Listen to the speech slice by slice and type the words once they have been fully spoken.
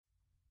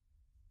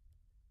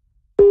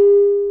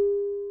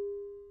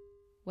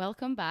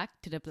Welcome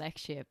back to The Black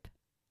Ship.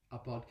 A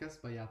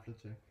podcast by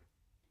Applejack.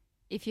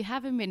 If you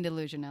haven't been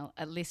delusional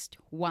at least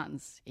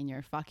once in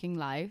your fucking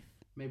life,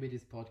 Maybe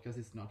this podcast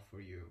is not for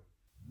you.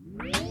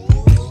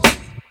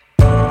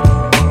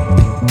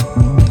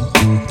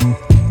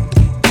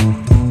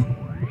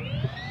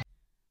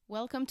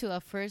 welcome to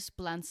our first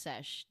Blunt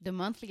Sesh, the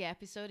monthly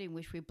episode in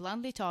which we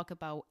bluntly talk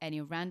about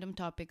any random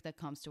topic that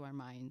comes to our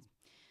mind.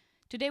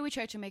 Today we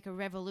try to make a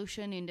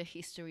revolution in the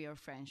history of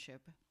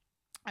friendship.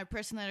 Our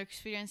personal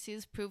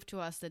experiences prove to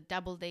us that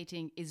double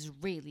dating is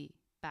really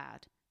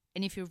bad.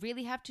 And if you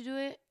really have to do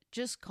it,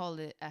 just call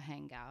it a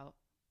hangout.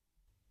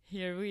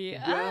 Here we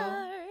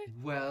are.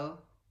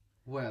 Well.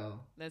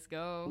 Let's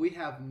go. We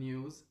have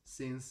news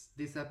since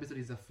this episode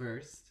is a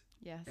first.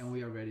 Yes. And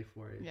we are ready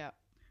for it. Yeah.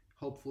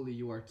 Hopefully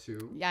you are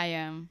too. Yeah, I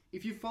am.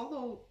 If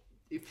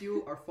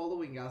you are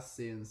following us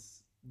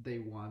since day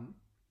one,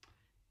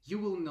 you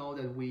will know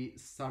that we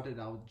started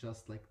out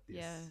just like this.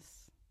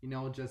 Yes.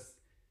 Just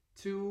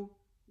two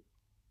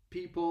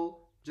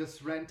people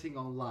just ranting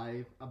on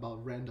live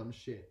about random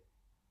shit.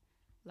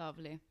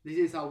 Lovely. This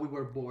is how we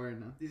were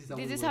born. This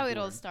is how it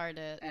all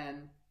started.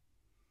 And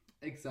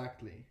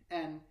exactly.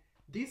 And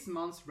this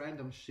month's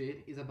random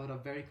shit is about a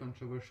very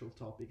controversial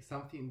topic,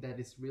 something that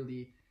is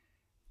really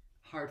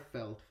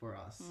heartfelt for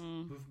us.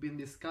 We've been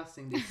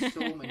discussing this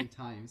so many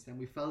times, and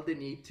we felt the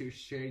need to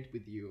share it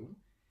with you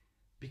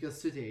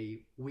because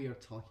today we are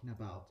talking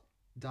about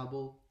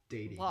double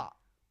dating.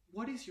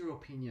 What is your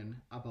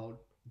opinion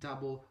about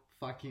double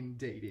fucking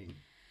dating?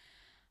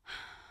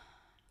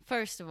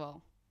 First of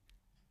all,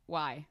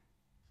 why?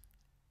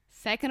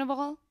 Second of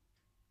all,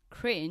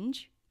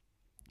 cringe.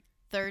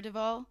 Third of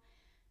all,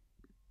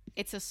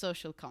 it's a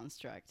social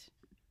construct.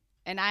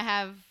 And I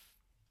have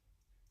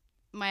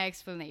my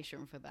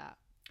explanation for that.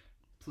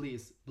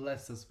 Please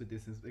bless us with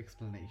this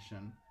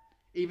explanation.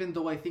 Even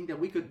though I think that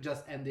we could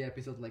just end the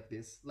episode like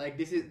this. Like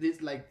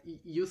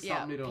you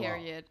summed it all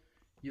period. up.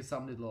 You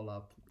summed it all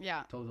up.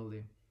 Yeah.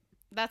 Totally.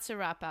 That's a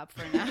wrap up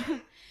for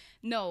now.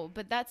 No,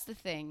 but that's the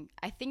thing.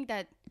 I think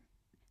that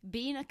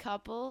being a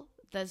couple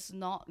does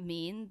not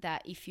mean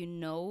that if you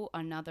know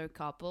another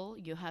couple,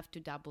 you have to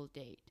double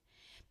date.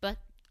 But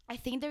I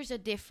think there's a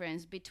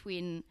difference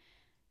between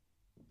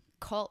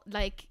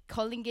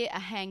calling it a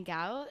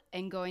hangout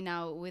and going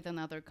out with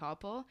another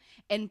couple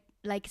and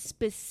like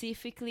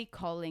specifically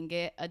calling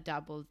it a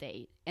double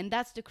date. And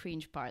that's the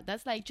cringe part.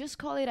 That's like, just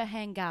call it a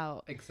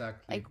hangout.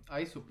 Exactly. Like,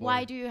 I support.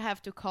 Why do you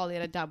have to call it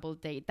a double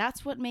date?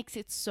 That's what makes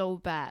it so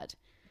bad.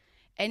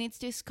 And it's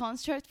this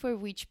construct for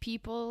which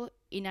people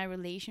in a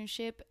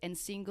relationship and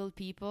single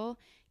people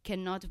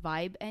cannot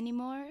vibe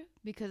anymore,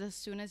 because as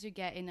soon as you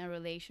get in a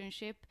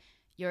relationship,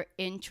 your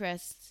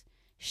interests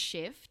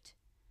shift.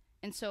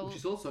 And so which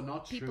is also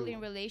not people true.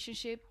 in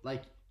relationship,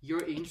 like,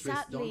 your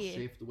interests don't Exactly.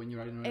 shift when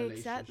you're in a relationship.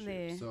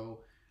 Exactly.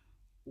 So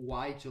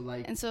why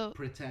to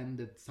pretend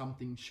that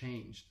something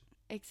changed?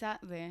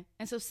 Exactly.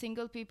 And so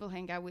single people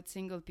hang out with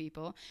single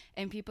people,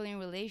 and people in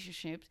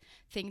relationships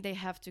think they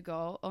have to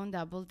go on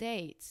double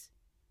dates.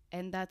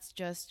 And that's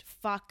just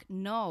fuck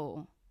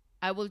no.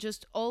 I will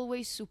just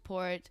always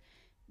support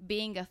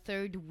being a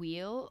third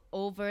wheel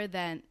over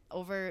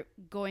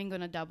going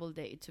on a double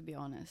date, to be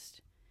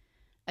honest.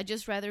 I'd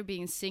just rather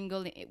being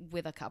single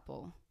with a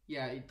couple.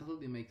 Yeah, it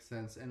totally makes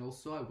sense. And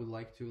also I would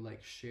like to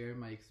share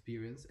my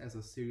experience as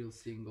a serial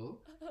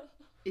single.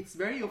 It's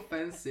very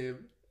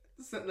offensive.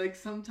 So,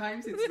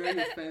 sometimes it's very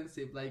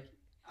offensive.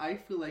 I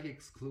feel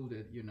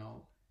excluded,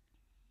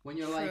 when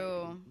you're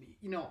True.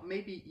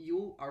 maybe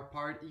you are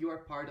part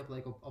of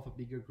of a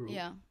bigger group.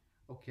 Yeah.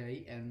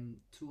 Okay, and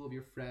two of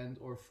your friends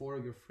or four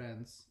of your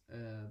friends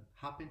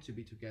happen to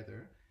be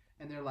together,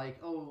 and they're like,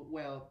 oh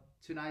well,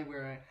 tonight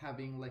we're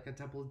having a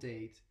double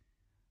date.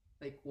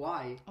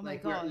 Why? Oh my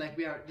God.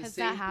 We are the Has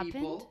same that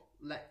people.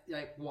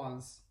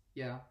 Once,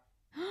 yeah,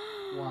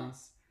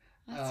 once.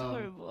 That's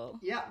horrible.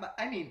 Yeah, but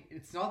I mean,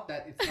 it's not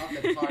that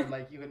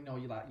hard.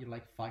 You're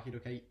like, fuck it,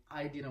 okay.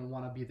 I didn't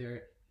want to be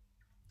there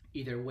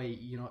either way.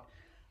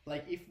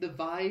 If the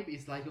vibe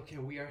is okay,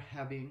 we are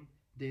having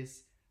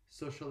this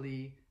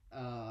social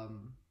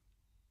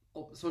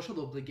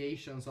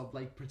obligations of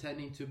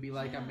pretending to be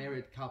a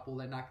married couple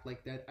and act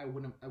like that. I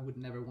would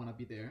never want to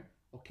be there.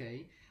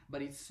 Okay,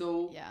 but it's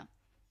so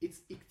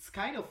it's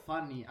kind of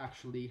funny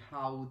actually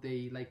how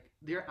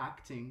they're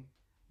acting,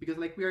 because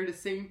we are the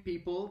same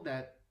people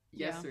that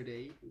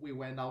yesterday we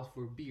went out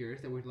for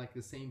beers. They were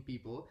the same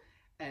people,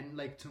 and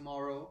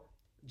tomorrow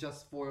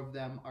just four of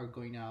them are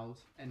going out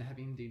and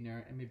having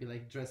dinner and maybe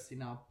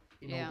dressing up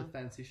in all the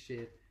fancy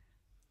shit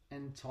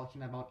and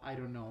talking about, I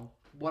don't know,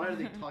 what are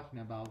they talking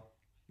about?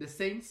 The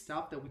same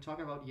stuff that we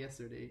talked about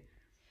yesterday.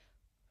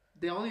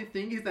 The only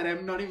thing is that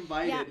I'm not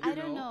invited. Yeah, I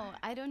don't know.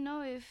 I don't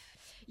know if...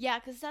 Yeah,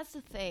 because that's the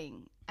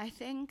thing. I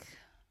think...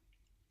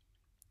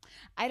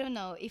 I don't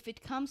know if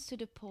it comes to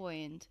the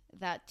point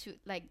that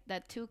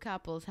two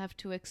couples have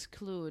to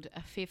exclude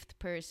a fifth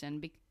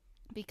person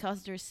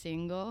because they're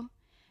single,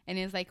 and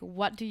it's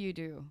what do you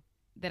do?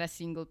 that a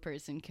single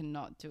person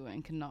cannot do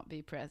and cannot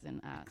be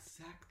present at.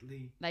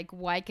 Exactly. Like,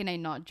 why can I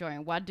not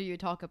join? What do you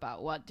talk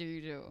about? What do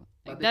you do?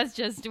 Like, that's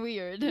just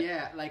weird.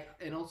 Yeah, like,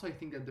 and also I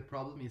think that the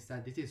problem is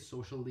that this is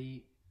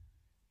socially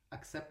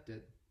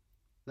accepted.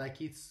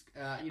 Like, it's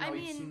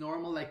it's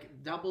normal.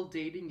 Like, double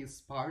dating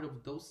is part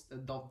of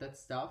that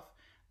stuff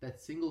that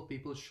single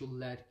people should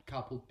let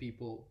coupled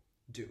people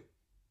do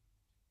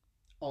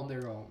on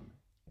their own.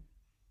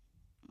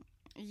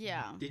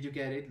 Yeah. Did you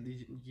get it?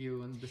 Did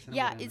you understand?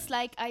 Yeah, it's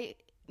like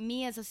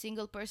me as a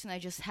single person, I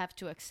just have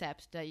to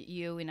accept that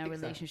you in a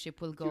relationship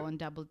will go on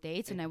double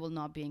dates and I will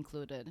not be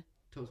included.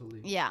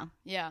 Totally. Yeah,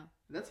 yeah.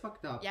 That's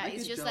fucked up. Yeah,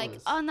 it's just jealous.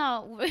 like, oh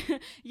no.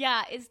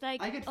 Yeah, it's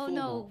like, oh FOMO.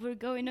 no, we're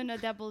going on a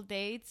double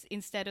date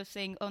instead of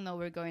saying, oh no,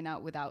 we're going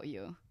out without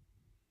you.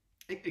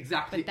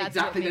 Exactly, but that's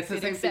exactly. What makes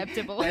that's the it same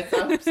acceptable. Thing.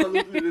 That's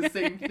absolutely the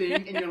same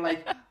thing. And you're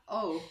like,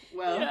 oh,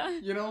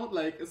 well,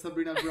 like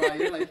Sabrina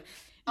Breyer, like,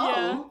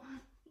 oh.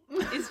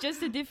 Yeah. It's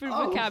just a different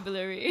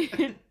vocabulary.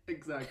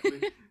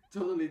 Exactly.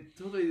 Totally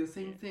the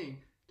same thing.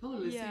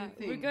 Totally the same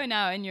thing. We're going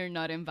out and you're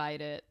not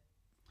invited.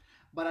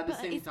 But at the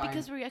same it's time...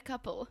 because we're a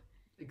couple.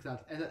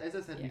 Exactly. As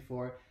I said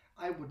before,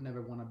 I would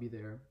never want to be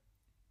there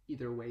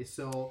either way.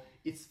 So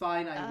it's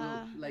fine.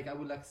 I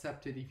will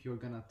accept it if you're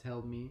gonna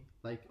tell me,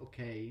 like,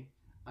 okay,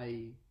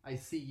 I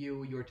see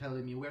you, you're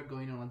telling me we're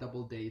going on a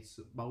double date,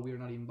 but we're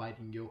not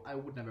inviting you. I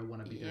would never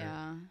want to be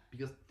there.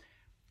 Because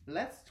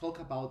let's talk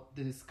about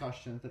the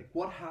discussions, like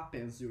what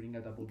happens during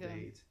a double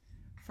date.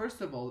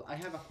 First of all, I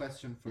have a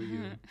question for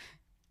you.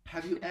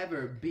 Have you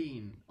ever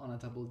been on a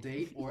double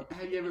date, or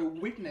have you ever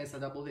witnessed a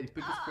double date?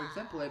 Because, for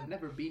example, I've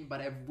never been,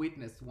 but I've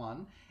witnessed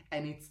one,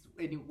 and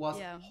it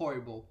was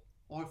horrible.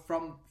 Or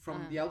from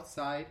the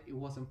outside, it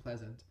wasn't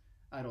pleasant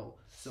at all.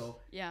 So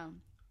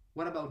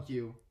what about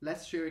you?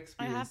 Let's share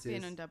experiences. I have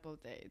been on double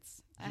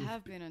dates.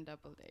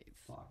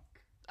 Fuck.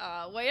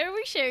 Why are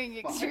we sharing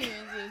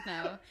experiences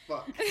now?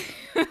 Fuck.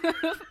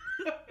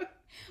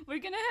 We're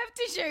gonna have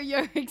to share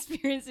your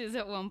experiences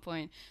at one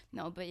point.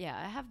 No, but yeah,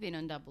 I have been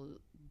on double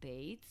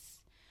dates.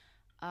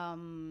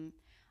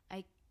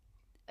 I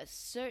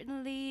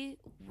certainly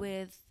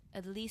with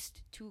at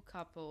least 2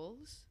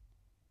 couples,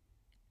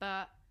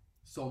 but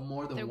so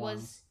more than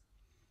once.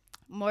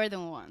 More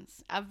than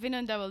once. I've been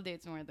on double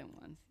dates more than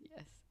once.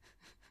 Yes.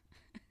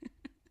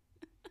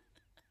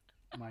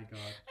 My God.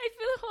 I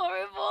feel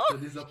horrible. The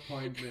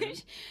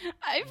disappointment.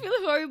 I feel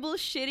horrible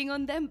shitting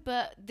on them,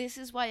 but this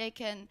is why I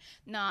can...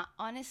 Nah,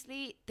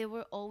 honestly, they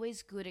were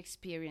always good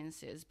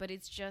experiences, but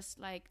it's just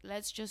like,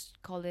 let's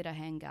just call it a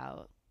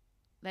hangout.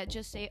 Let's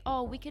just say,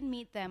 oh, we can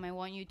meet them. I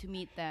want you to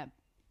meet them.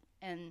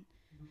 And,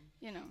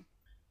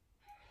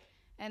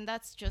 and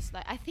that's just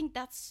like... I think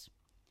that's...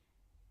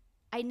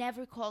 I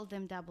never called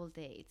them double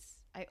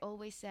dates. I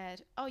always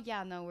said, oh,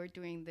 yeah, no, we're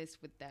doing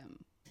this with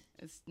them.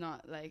 It's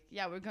not like,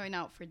 yeah, we're going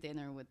out for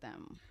dinner with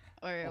them,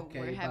 or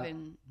we're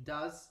having.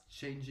 Does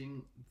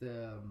changing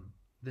the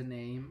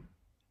name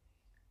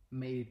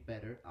made it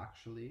better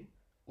actually,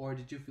 or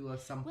did you feel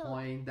at some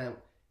point that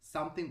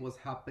something was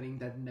happening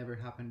that never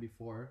happened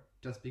before,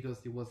 just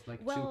because it was like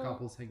 2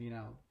 couples hanging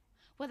out?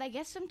 Well, I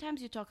guess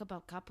sometimes you talk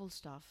about couple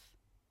stuff.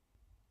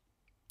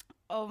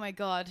 Oh my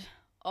god,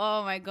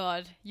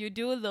 you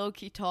do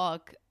low-key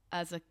talk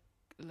as a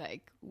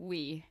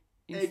we.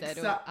 Instead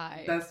of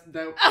I.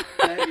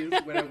 That is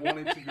where I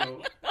wanted to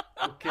go.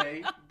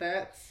 Okay,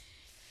 that's.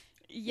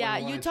 Yeah,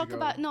 you talk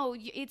about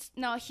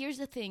here's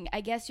the thing. I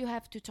guess you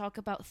have to talk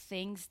about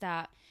things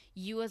that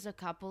you as a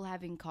couple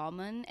have in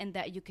common and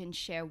that you can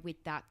share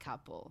with that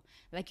couple.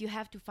 Like, you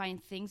have to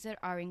find things that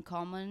are in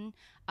common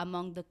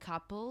among the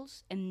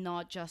couples and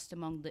not just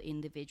among the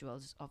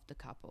individuals of the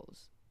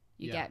couples.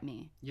 You get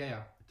me?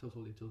 Yeah,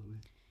 totally.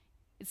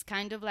 It's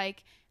kind of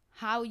like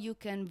how you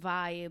can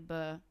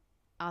vibe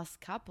as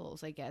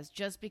couples, I guess,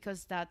 just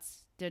because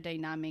that's the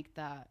dynamic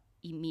that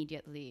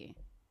immediately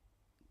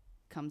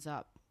comes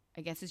up.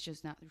 I guess it's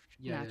just natural.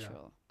 Yeah,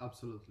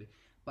 absolutely.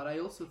 But I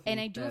also think and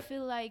I do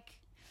feel like,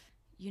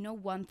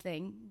 one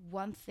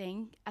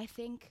thing, I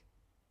think,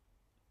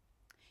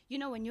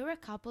 when you're a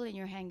couple and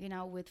you're hanging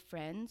out with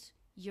friends,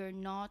 you're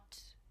not,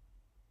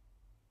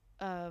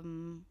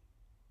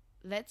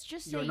 let's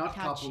just say, you're not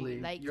touchy.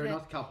 Coupling. Like, you're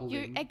not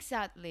coupling.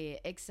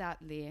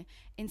 Exactly.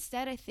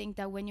 Instead, I think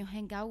that when you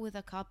hang out with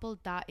a couple,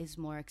 that is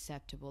more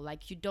acceptable.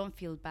 Like, you don't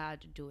feel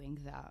bad doing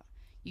that.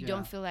 You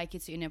don't feel like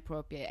it's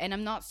inappropriate. And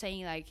I'm not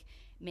saying like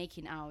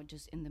making out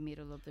just in the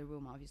middle of the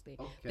room, obviously.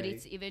 Okay. But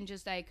it's even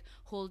just like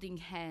holding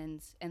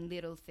hands and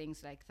little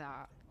things like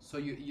that. So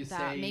you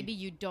that say maybe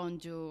you don't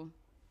do.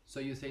 So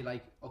you say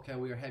like, okay,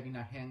 we're having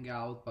a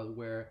hangout, but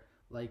where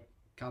like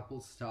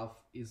couple stuff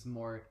is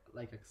more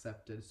like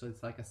accepted. So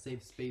it's like a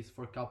safe space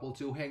for couple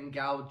to hang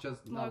out,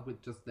 just not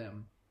with just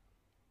them.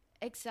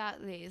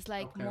 Exactly. It's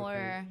like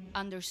more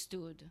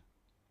understood.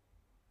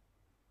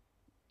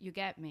 You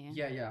get me?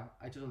 Yeah,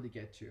 I totally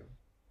get you.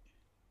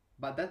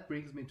 But that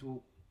brings me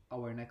to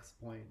our next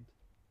point,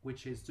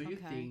 which is, do you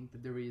think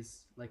that there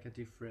is like a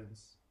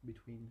difference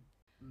between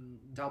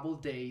double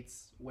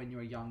dates when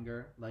you're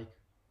younger, like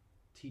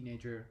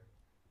teenager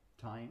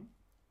time,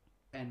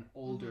 and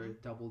older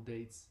double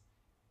dates.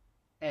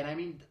 And I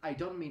mean, I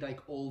don't mean like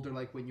older,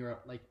 like when you're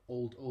like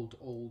old,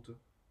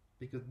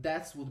 because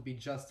that would be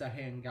just a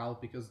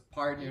hangout, because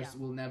partners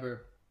will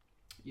never,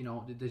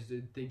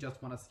 they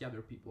just want to see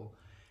other people.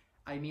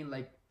 I mean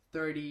like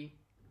 30,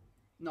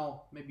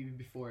 no, maybe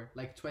before,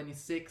 like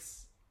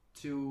 26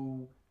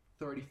 to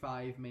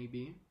 35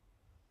 maybe.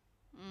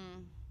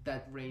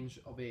 That range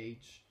of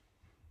age,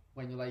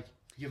 when you're like,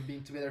 you've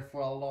been together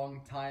for a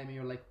long time and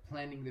you're like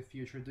planning the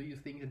future. Do you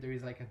think that there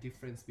is like a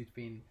difference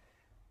between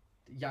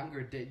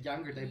younger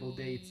double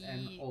dates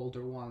and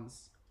older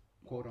ones,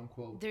 quote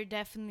unquote? There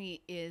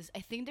definitely is. I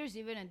think there's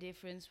even a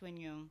difference when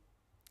you,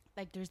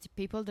 like, there's the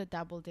people that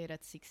double date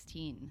at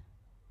 16.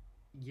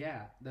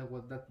 Yeah, that's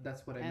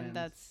what I meant.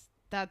 And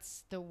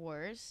that's the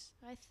worst,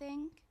 I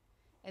think.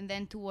 And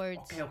then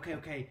towards...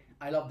 Okay.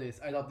 I love this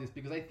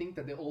because I think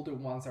that the older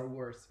ones are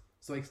worse.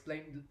 So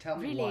tell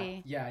me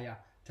why. Yeah.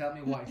 Tell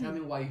me why. Tell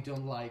me why you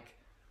don't like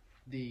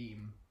the...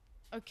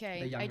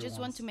 Okay, I just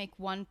want to make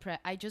one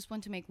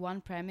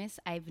premise.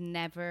 I've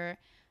never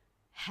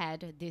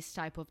had this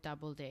type of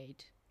double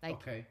date.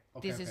 Like,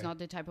 this is not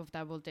the type of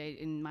double date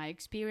in my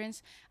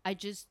experience. I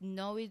just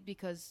know it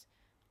because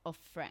of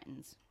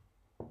friends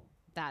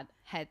that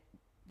had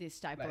this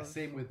type of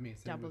same with me.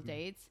 Double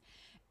dates.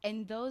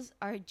 And those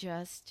are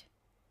just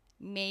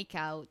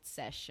make-out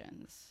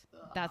sessions.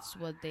 That's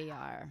what they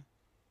are.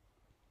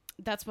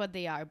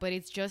 But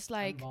it's just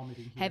like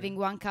having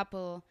one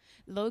couple,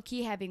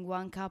 low-key having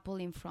one couple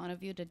in front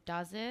of you that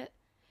does it,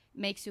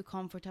 makes you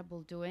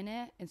comfortable doing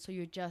it. And so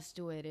you just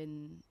do it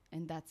and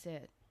that's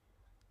it.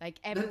 Like,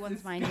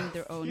 everyone's minding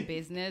their own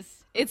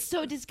business. It's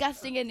so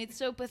disgusting and it's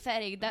so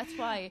pathetic. That's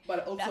why.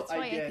 But also,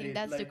 I think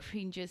that's the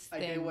cringiest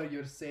thing. I get what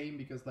you're saying,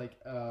 because like,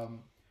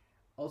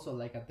 also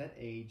like at that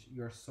age,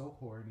 you're so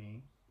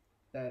horny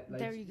that like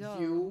there you go.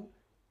 You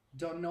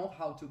don't know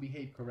how to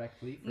behave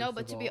correctly. No,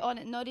 but to be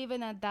honest, not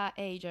even at that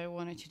age I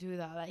wanted to do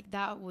that. Like,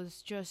 that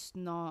was just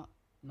not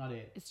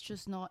it. It's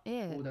just not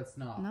it. Oh, that's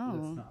not. No.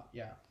 That's not.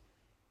 Yeah.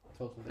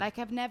 Totally. Like,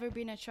 I've never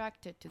been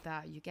attracted to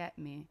that, you get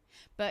me?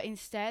 But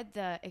instead,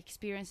 the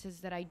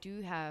experiences that I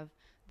do have,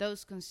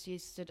 those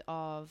consisted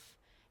of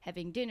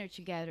having dinner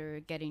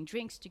together, getting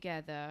drinks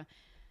together,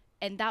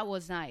 and that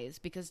was nice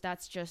because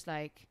that's just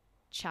like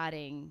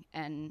chatting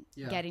and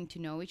getting to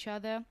know each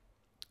other.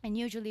 And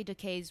usually the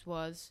case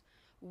was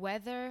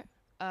whether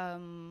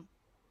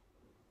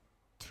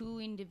two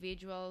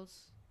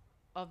individuals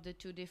of the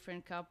two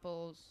different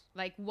couples,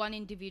 like one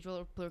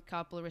individual per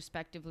couple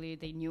respectively,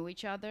 they knew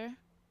each other.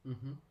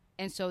 Mm-hmm.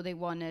 And so they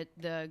wanted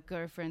the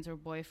girlfriends or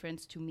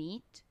boyfriends to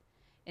meet.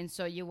 And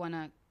so you want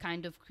to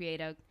kind of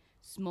create a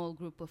small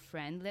group of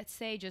friends, let's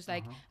say, just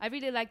like, I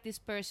really like this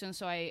person,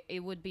 so it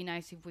would be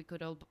nice if we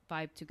could all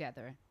vibe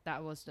together.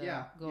 That was the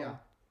goal. Yeah,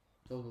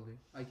 totally.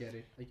 I get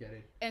it.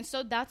 And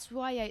so that's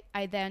why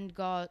I then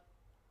got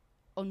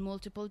on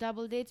multiple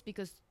double dates,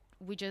 because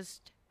we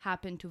just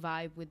happened to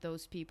vibe with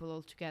those people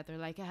all together.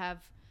 Like, I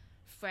have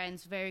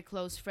friends, very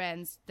close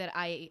friends, that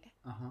I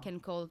can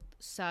call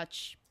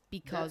such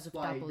because of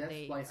double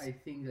dates. That's why I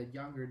think that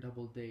younger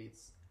double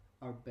dates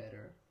are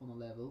better on a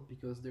level,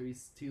 because there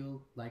is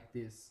still like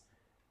this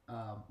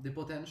the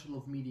potential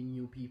of meeting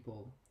new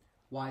people,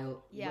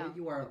 while when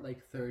you are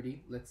like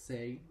 30, let's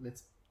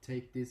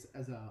take this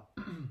as a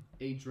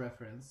age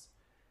reference,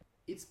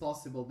 it's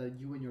possible that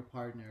you and your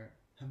partner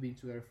have been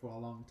together for a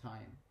long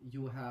time.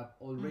 You have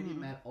already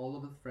met all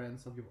of the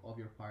friends of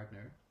your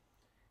partner.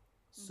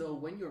 So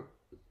when you're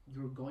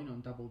going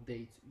on double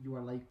dates, you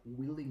are like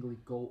willingly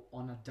go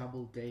on a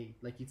double date,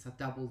 like it's a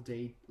double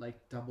date,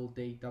 like double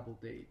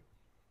date.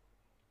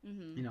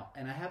 You know,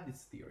 and I have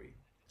this theory.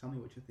 Tell me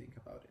what you think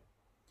about it.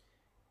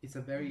 It's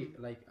a very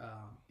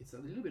it's a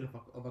little bit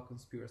of a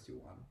conspiracy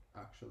one,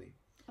 actually.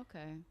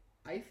 Okay.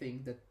 I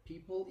think that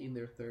people in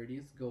their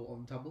 30s go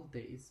on double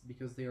dates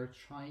because they are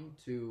trying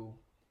to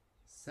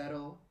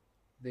settle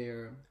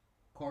their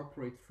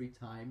corporate free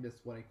time.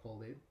 That's what I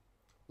call it.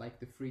 Like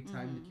the free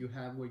time that you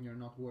have when you're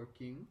not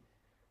working,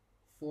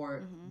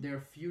 for their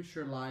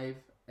future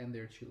life and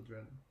their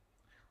children.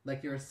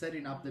 Like, you're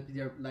setting up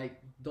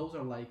those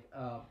are like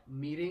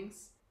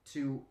meetings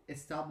to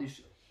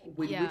establish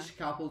with which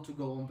couple to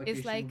go on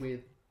vacation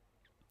with.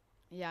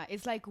 Yeah,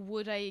 it's like,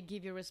 would I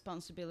give you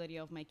responsibility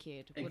of my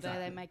kid? Would I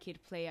let my kid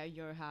play at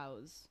your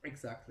house?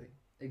 Exactly.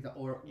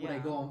 Or would I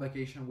go on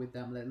vacation with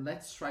them?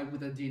 Let's try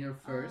with a dinner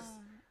first.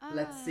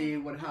 Let's see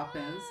what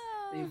happens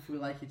if we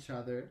like each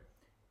other.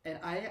 And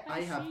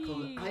I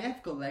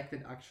have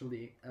collected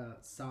actually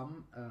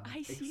some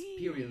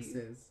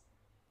experiences.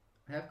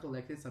 I have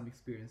collected some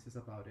experiences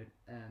about it.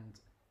 And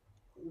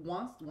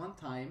one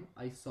time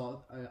I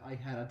saw I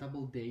had a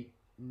double date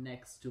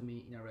next to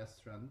me in a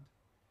restaurant.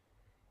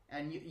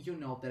 And you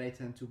know that I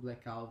tend to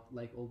black out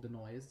like all the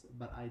noise,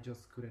 but I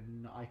just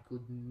couldn't. I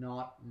could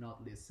not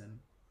listen.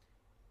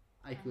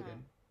 I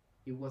couldn't.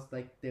 It was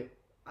like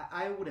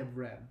I would have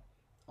ran.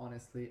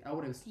 Honestly, I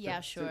would have stood up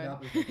and said,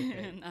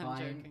 okay,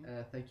 fine.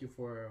 Thank you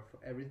for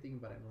everything,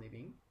 but I'm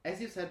leaving. As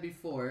you said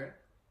before,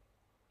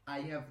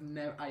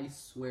 I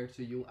swear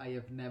to you, I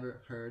have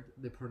never heard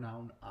the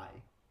pronoun I.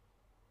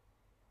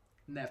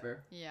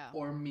 Never. Yeah.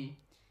 Or me.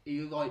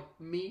 You like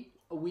me,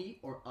 we,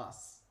 or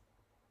us.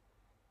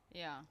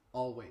 Yeah.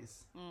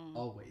 Always.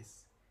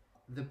 Always.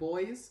 The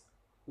boys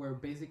were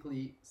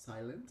basically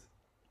silent.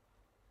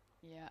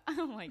 Yeah.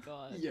 Oh my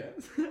god.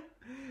 Yes.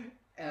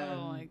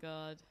 Oh my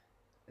god.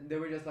 And they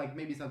were just like,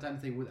 maybe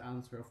sometimes they would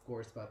answer, of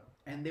course, but...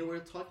 And they were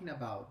talking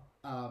about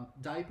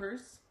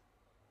diapers.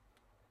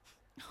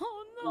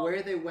 Oh no.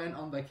 Where they went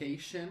on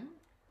vacation.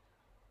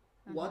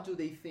 What do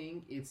they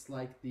think it's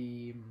like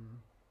the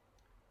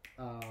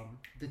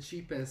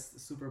cheapest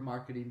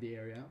supermarket in the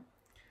area?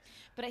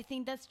 But I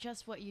think that's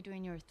just what you do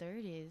in your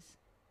 30s.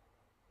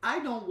 I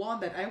don't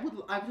want that. I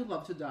would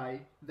love to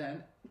die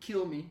then.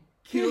 Kill me.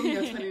 Kill me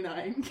at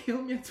 29.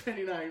 Kill me at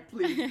 29,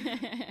 please.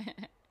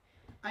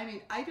 I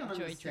mean, I don't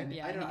understand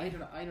it. I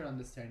don't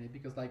understand it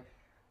because like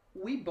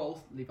we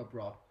both live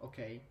abroad,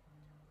 okay?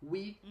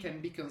 We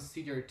can be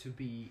considered to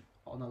be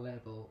on a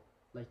level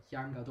like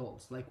young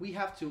adults. Like we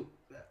have to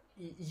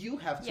you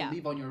have to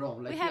live on your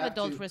own. Like we have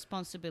adult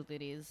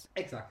responsibilities.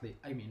 Exactly.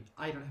 I mean,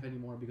 I don't have any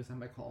more because I'm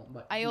back home,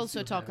 but I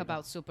also talk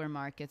about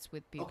supermarkets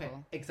with people. Okay,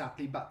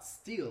 exactly, but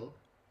still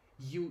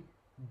you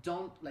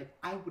don't like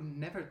I would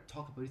never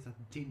talk about this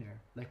at dinner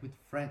like with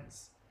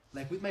friends.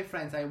 Like with my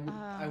friends, I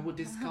would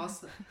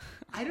discuss.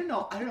 I don't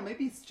know.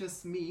 Maybe it's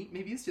just me.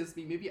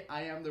 Maybe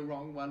I am the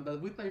wrong one. But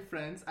with my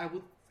friends, I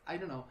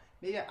don't know.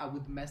 Maybe I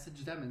would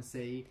message them and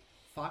say,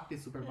 "Fuck,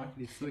 this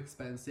supermarket is so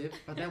expensive."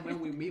 But then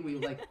when we meet, we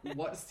like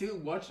still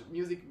watch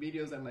music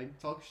videos and like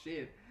talk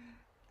shit.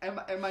 Am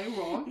I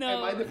wrong? No,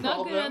 am I the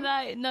problem?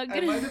 Not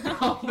gonna. Am I the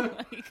problem?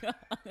 Oh my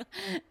god,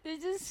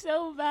 this is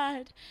so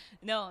bad.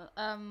 No.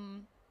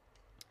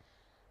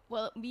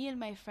 Well, me and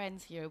my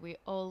friends here, we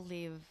all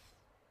live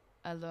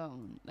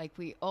alone. Like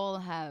we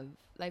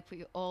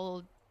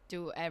all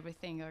do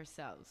everything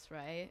ourselves,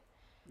 right?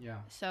 Yeah.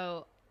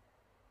 So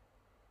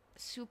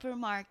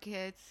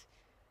supermarkets,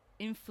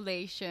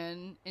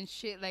 inflation and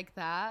shit like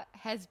that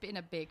has been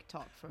a big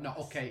talk for us. No,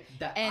 okay.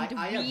 That and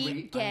I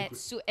agree.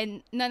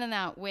 And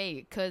no,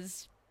 wait,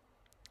 because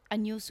a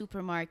new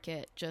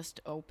supermarket just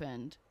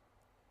opened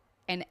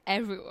and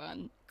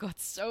everyone got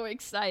so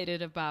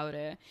excited about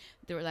it.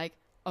 They were like,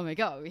 oh my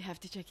god, we have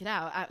to check it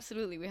out.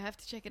 Absolutely, we have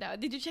to check it out.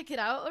 Did you check it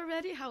out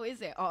already? How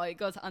is it? Oh, it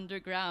goes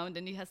underground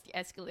and it has the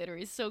escalator.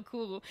 It's so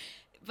cool.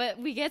 But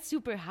we get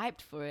super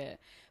hyped for it.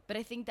 But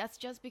I think that's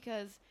just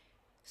because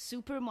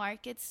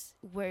supermarkets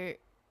were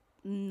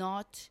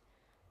not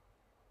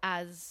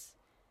as...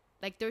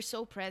 like, they're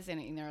so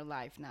present in our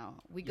life now.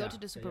 We go to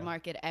the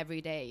supermarket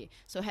every day.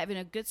 So having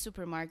a good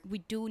supermarket, we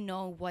do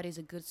know what is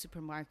a good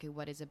supermarket,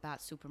 what is a bad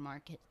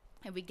supermarket.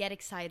 And we get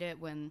excited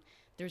when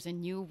there's a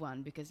new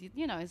one because,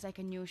 you know, it's like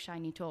a new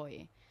shiny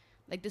toy.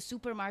 Like the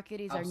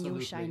supermarket is our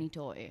new shiny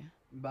toy.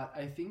 But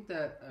I think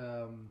that,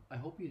 I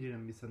hope you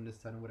didn't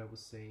misunderstand what I was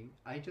saying.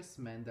 I just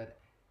meant that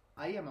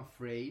I am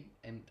afraid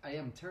and I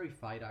am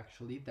terrified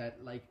actually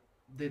that like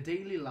the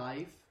daily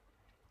life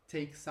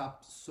takes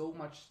up so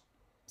much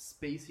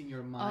space in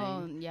your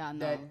mind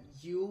that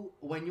you,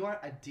 when you are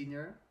at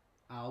dinner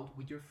out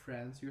with your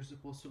friends, you're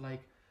supposed to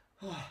like...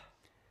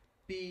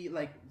 be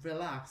like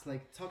relaxed,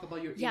 like talk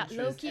about your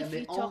interests, and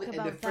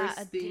the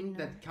first thing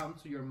that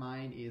comes to your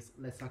mind is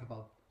let's talk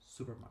about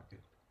supermarket.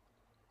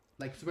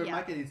 Like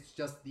supermarket is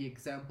just the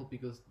example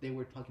because they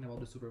were talking about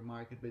the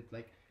supermarket, but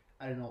like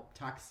I don't know,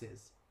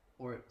 taxes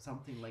or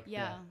something like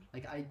that.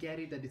 Like I get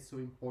it that it's so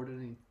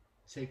important and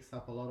it takes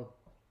up a lot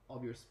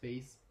of your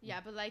space. Yeah,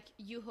 but like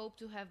you hope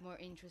to have more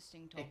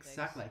interesting topics.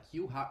 Exactly, like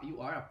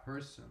you are a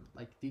person.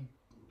 Like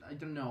I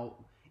don't know,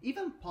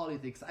 even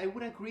politics. I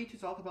would agree to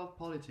talk about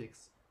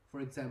politics. For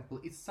example,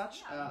 it's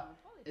such a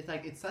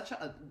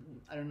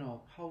I don't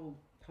know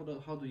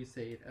how do you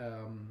say it?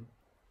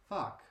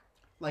 Fuck.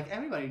 Like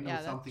everybody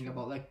knows something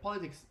about like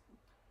politics.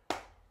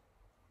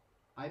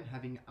 I'm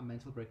having a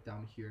mental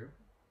breakdown here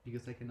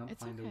because I cannot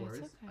find the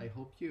words. Okay. I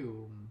hope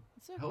you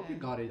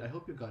got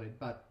it.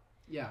 But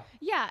yeah.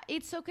 Yeah,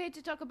 it's okay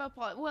to talk about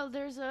politics.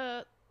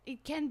 Well,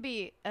 it can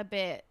be a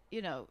bit,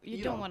 you know,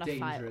 you don't want to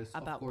fight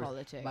about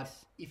politics. But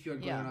if you're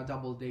going on a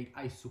double date,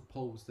 I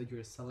suppose that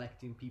you're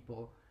selecting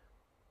people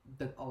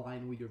that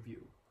align with your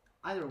view.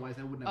 Otherwise,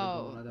 I would never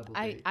go on a double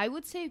date. I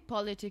would say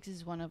politics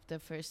is one of the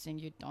first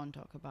things you don't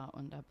talk about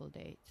on double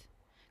date.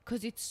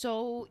 Because it's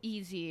so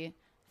easy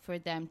for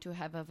them to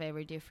have a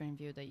very different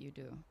view that you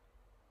do.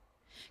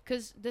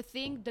 Because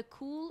the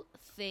cool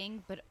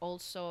thing, but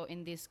also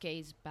in this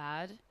case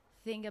bad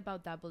thing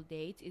about double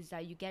dates is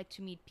that you get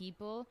to meet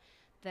people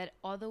that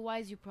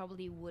otherwise you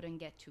probably wouldn't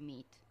get to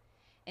meet.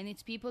 And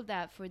it's people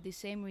that for the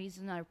same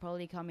reason are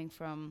probably coming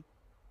from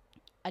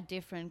a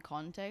different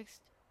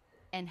context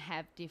and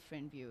have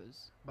different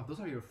views. But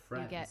those are your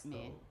friends. You get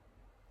me?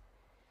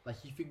 Like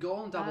if you go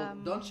on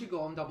don't you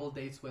go on double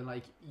dates when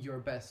like your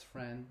best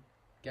friend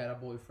get a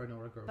boyfriend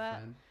or a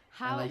girlfriend?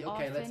 How and like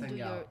okay, let's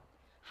hang out.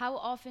 How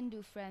often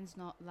do friends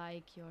not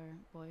like your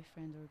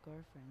boyfriend or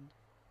girlfriend?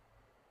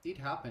 It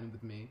happened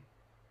with me.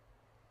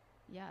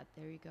 Yeah,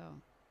 there you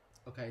go.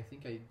 Okay, I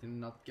think I did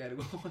not get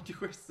what you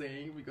were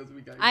saying because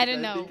we got. I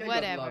don't know.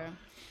 Whatever.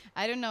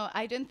 I don't know.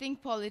 I don't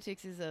think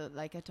politics is a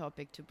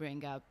topic to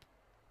bring up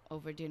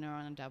over dinner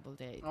on a double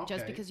date. Okay.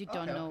 Just because you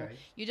don't know. Okay.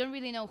 You don't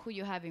really know who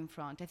you have in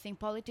front. I think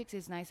politics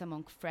is nice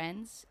among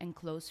friends and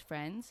close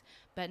friends,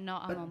 but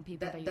not among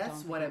people that you don't know.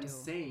 That's what I'm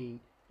saying.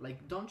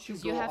 Like, don't you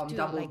go on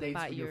double dates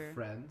with your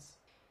friends?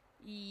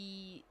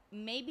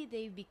 Maybe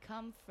they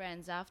become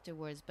friends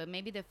afterwards, but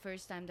maybe the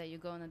first time that you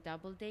go on a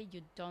double date,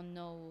 you don't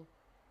know,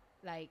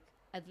 like,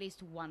 at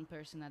least one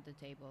person at the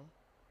table.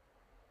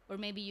 Or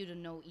maybe you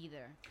don't know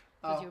either.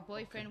 Because your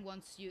boyfriend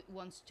wants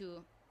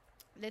to...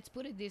 Let's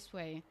put it this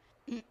way.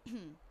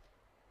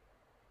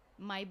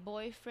 My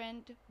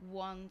boyfriend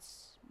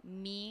wants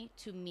me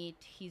to meet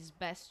his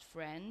best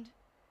friend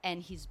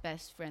and his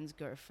best friend's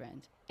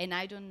girlfriend. And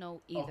I don't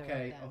know either of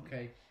them.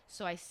 Okay.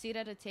 So I sit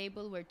at a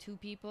table where two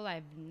people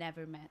I've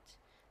never met.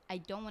 I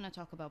don't want to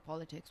talk about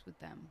politics with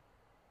them.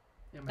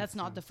 That's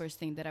not the first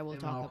thing that I will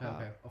talk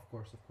about. Okay, of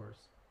course.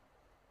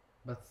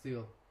 But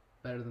still,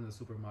 better than the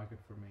supermarket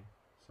for me.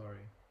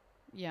 Sorry.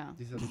 Yeah.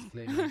 This is a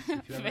disclaimer.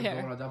 If you ever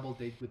go on a double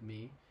date with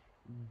me,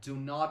 do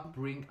not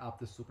bring up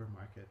the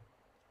supermarket.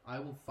 I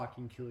will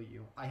fucking kill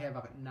you. I have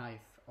a knife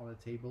on the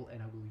table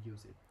and I will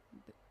use it.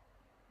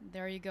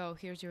 There you go.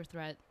 Here's your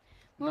threat.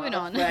 Moving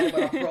on. Not a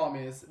threat, but a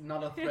promise.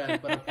 Not a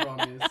threat, but a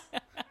promise.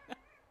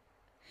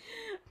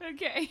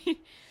 Okay.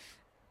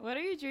 What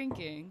are you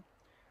drinking?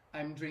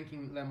 I'm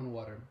drinking lemon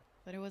water.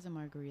 But it was a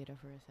margarita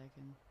for a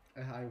second.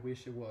 I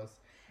wish it was.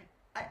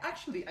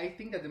 I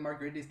think that the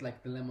margarita is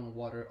like the lemon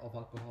water of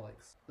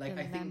alcoholics. Like,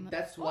 I think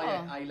that's why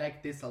I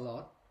like this a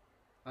lot.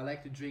 I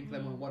like to drink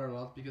lemon water a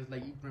lot because,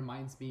 like, it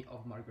reminds me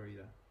of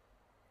margarita,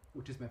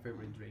 which is my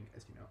favorite drink,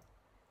 as you know.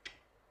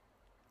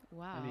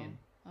 Wow. I mean,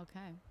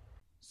 okay.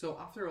 So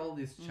after all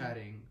this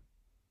chatting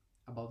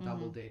about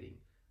double dating,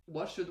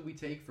 what should we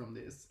take from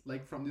this?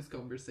 Like, from this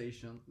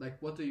conversation?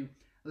 Like, what do you...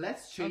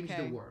 Let's change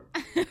the world.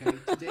 Okay?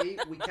 Today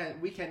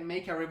we can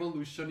make a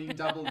revolution in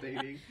double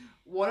dating.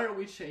 What are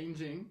we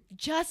changing?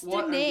 Just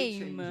the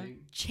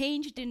name.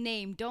 Change the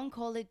name. Don't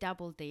call it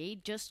double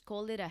date. Just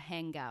call it a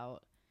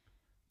hangout.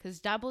 Because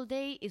double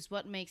date is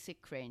what makes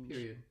it cringe.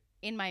 Period.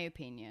 In my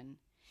opinion.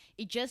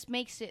 It just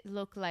makes it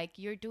look like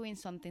you're doing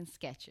something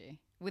sketchy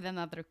with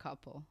another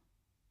couple.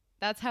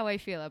 That's how I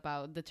feel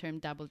about the term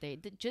double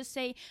date. Just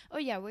say, oh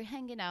yeah, we're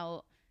hanging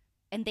out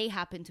and they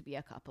happen to be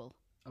a couple.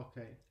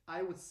 Okay.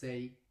 I would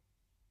say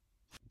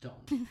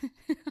don't.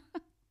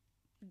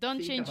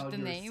 Don't change the name.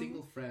 Think about your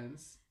single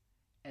friends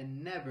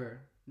and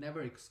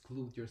never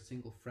exclude your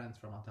single friends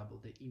from a double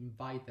date.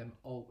 Invite them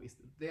always.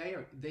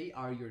 They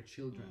are your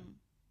children.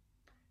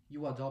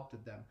 You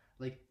adopted them.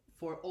 Like,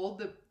 for all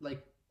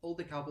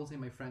the couples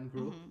in my friend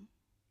group,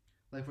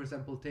 like, for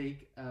example,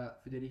 take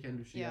Federica and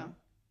Lucia.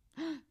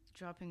 Yeah.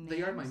 Dropping names.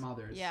 They are my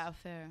mothers. Yeah,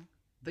 fair.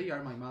 They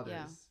are my mothers.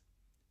 Yeah.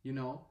 You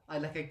know, I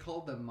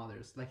call them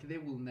mothers. Like, they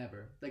will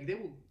never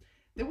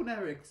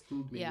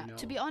exclude me. Yeah. You know?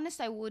 To be honest,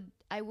 I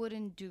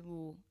wouldn't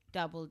do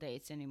double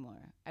dates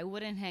anymore. I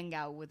wouldn't hang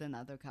out with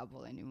another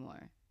couple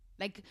anymore.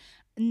 Like,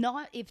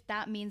 not if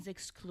that means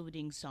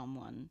excluding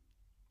someone.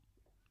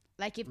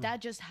 Like, if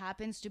that just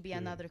happens to be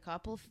another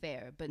couple,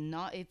 fair. But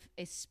not if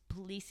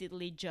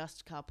explicitly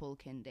just couple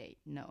can date.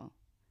 No.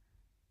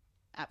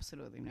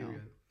 Absolutely no.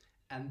 Period.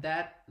 And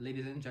that,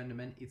 ladies and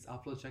gentlemen, is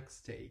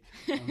Applejack's take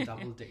on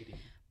double dating.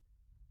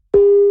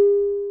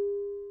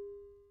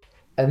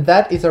 And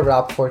that is a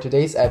wrap for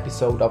today's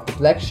episode of the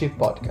Black Sheep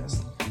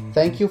Podcast.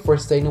 Thank you for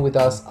staying with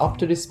us up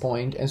to this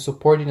point and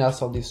supporting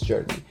us on this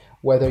journey.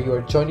 Whether you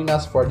are joining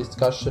us for a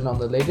discussion on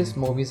the latest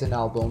movies and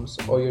albums,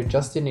 or you're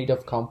just in need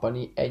of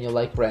company and you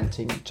like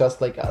ranting,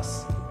 just like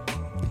us.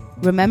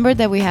 Remember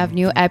that we have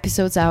new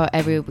episodes out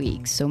every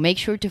week, so make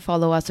sure to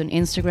follow us on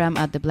Instagram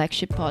at The Black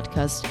Sheep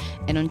Podcast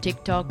and on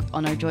TikTok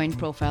on our joint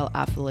profile,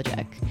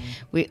 Applejack.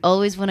 We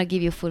always want to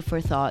give you food for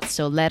thought,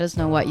 so let us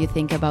know what you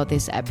think about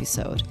this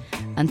episode.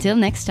 Until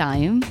next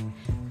time,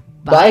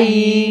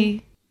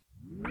 bye!